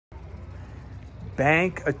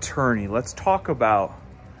bank attorney. Let's talk about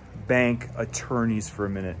bank attorneys for a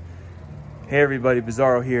minute. Hey everybody,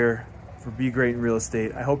 Bizarro here for Be Great in Real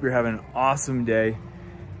Estate. I hope you're having an awesome day.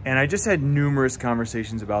 And I just had numerous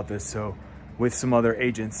conversations about this with some other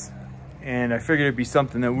agents. And I figured it'd be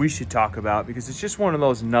something that we should talk about because it's just one of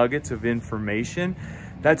those nuggets of information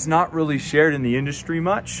that's not really shared in the industry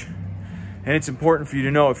much. And it's important for you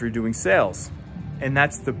to know if you're doing sales. And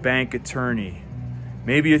that's the bank attorney.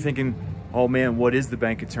 Maybe you're thinking, oh man, what is the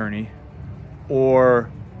bank attorney?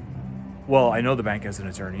 Or, well, I know the bank has an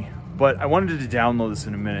attorney, but I wanted to download this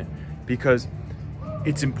in a minute because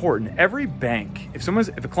it's important. Every bank, if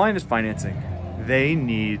a client is financing, they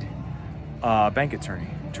need a bank attorney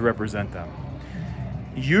to represent them.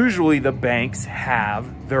 Usually the banks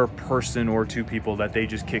have their person or two people that they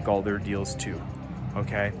just kick all their deals to,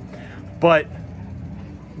 okay? But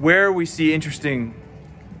where we see interesting,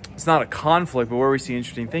 it's not a conflict, but where we see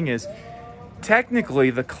interesting thing is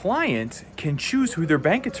technically the client can choose who their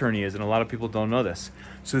bank attorney is, and a lot of people don't know this.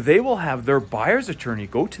 So they will have their buyer's attorney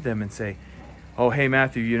go to them and say, oh, hey,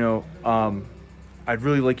 Matthew, I'd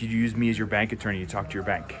really like you to use me as your bank attorney to talk to your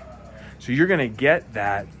bank. So you're gonna get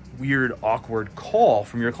that weird, awkward call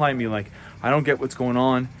from your client being like, I don't get what's going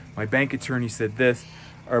on. My bank attorney said this,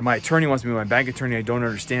 or my attorney wants me to be my bank attorney. I don't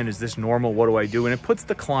understand. Is this normal? What do I do? And it puts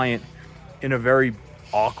the client in a very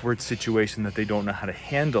awkward situation that they don't know how to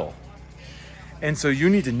handle. And so you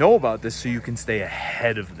need to know about this so you can stay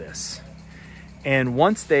ahead of this. And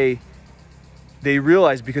once they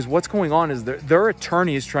realize, because what's going on is their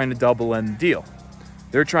attorney is trying to double end the deal.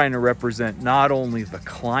 They're trying to represent not only the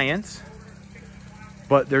client,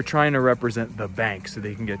 but they're trying to represent the bank so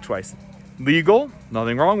they can get twice. Legal,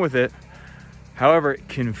 nothing wrong with it. However,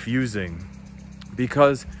 confusing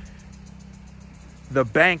because the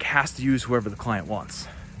bank has to use whoever the client wants.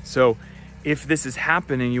 So if this is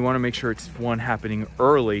happening, you want to make sure it's happening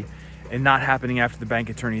early and not happening after the bank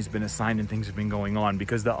attorney has been assigned and things have been going on,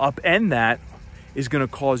 because the upend that is going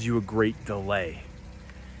to cause you a great delay.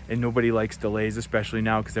 And nobody likes delays, especially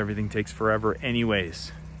now because everything takes forever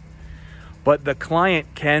anyways. But the client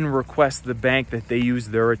can request the bank that they use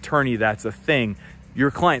their attorney. That's a thing. Your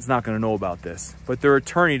client's not going to know about this, but their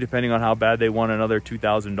attorney, depending on how bad they want another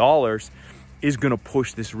 $2,000, is going to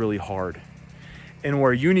push this really hard. And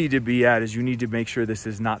where you need to be at is you need to make sure this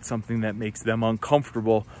is not something that makes them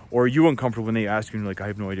uncomfortable or you uncomfortable when they ask you, and you're like, I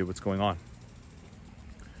have no idea what's going on.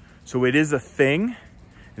 So it is a thing.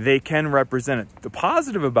 They can represent it. The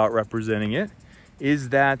positive about representing it is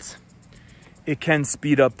that it can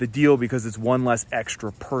speed up the deal because it's one less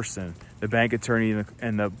extra person. The bank attorney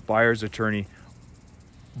and the buyer's attorney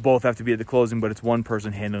both have to be at the closing, but it's one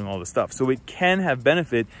person handling all the stuff. So it can have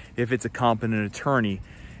benefit if it's a competent attorney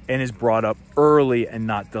and is brought up early and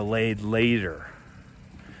not delayed later.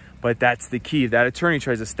 But that's the key. That attorney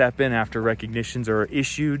tries to step in after recognitions are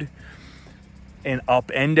issued and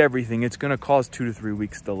upend everything, it's going to cause 2 to 3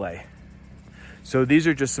 weeks delay. So these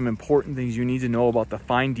are just some important things you need to know about the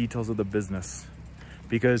fine details of the business.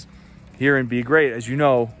 Because here in Be Great, as you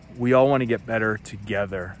know, we all want to get better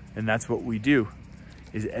together. And that's what we do,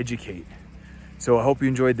 is educate. So I hope you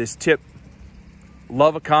enjoyed this tip.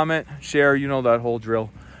 Love a comment, share, you know that whole drill.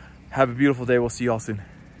 Have a beautiful day. We'll see you all soon.